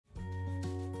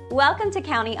Welcome to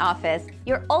County Office,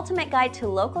 your ultimate guide to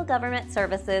local government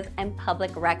services and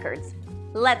public records.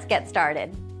 Let's get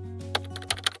started.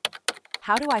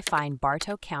 How do I find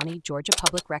Bartow County, Georgia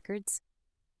public records?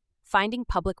 Finding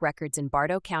public records in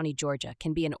Bartow County, Georgia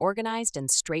can be an organized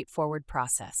and straightforward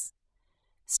process.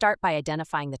 Start by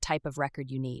identifying the type of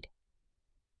record you need.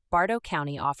 Bartow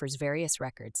County offers various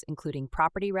records, including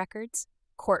property records,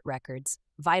 court records,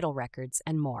 vital records,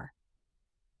 and more.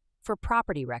 For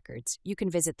property records, you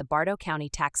can visit the Bartow County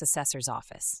Tax Assessor's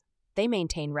office. They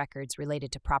maintain records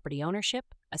related to property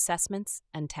ownership, assessments,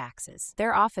 and taxes.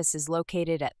 Their office is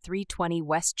located at 320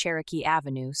 West Cherokee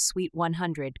Avenue, Suite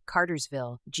 100,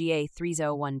 Cartersville, GA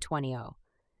 30120.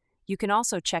 You can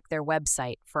also check their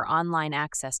website for online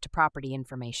access to property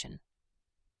information.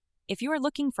 If you are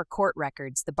looking for court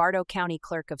records, the Bartow County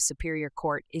Clerk of Superior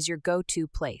Court is your go-to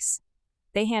place.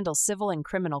 They handle civil and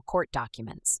criminal court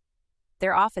documents.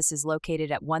 Their office is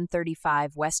located at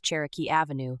 135 West Cherokee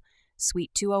Avenue, Suite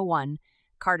 201,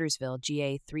 Cartersville,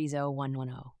 GA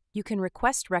 30110. You can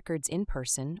request records in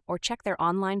person or check their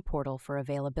online portal for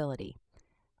availability.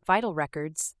 Vital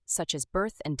records, such as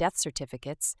birth and death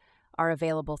certificates, are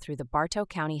available through the Bartow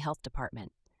County Health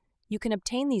Department. You can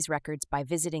obtain these records by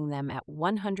visiting them at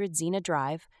 100 Xena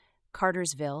Drive,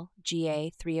 Cartersville,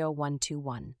 GA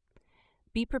 30121.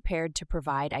 Be prepared to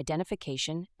provide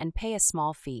identification and pay a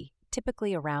small fee,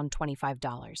 typically around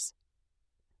 $25.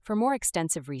 For more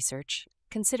extensive research,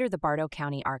 consider the Bartow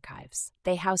County Archives.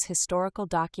 They house historical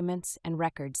documents and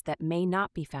records that may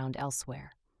not be found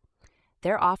elsewhere.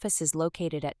 Their office is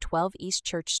located at 12 East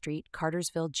Church Street,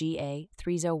 Cartersville, GA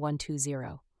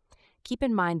 30120. Keep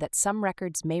in mind that some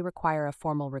records may require a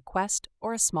formal request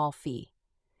or a small fee.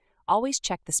 Always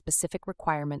check the specific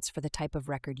requirements for the type of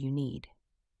record you need.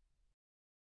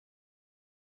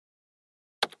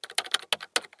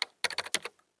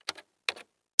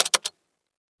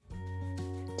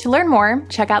 To learn more,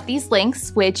 check out these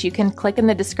links, which you can click in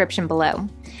the description below.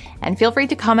 And feel free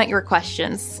to comment your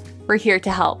questions. We're here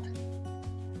to help.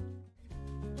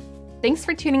 Thanks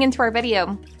for tuning into our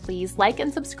video. Please like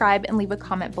and subscribe and leave a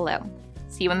comment below.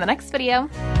 See you in the next video.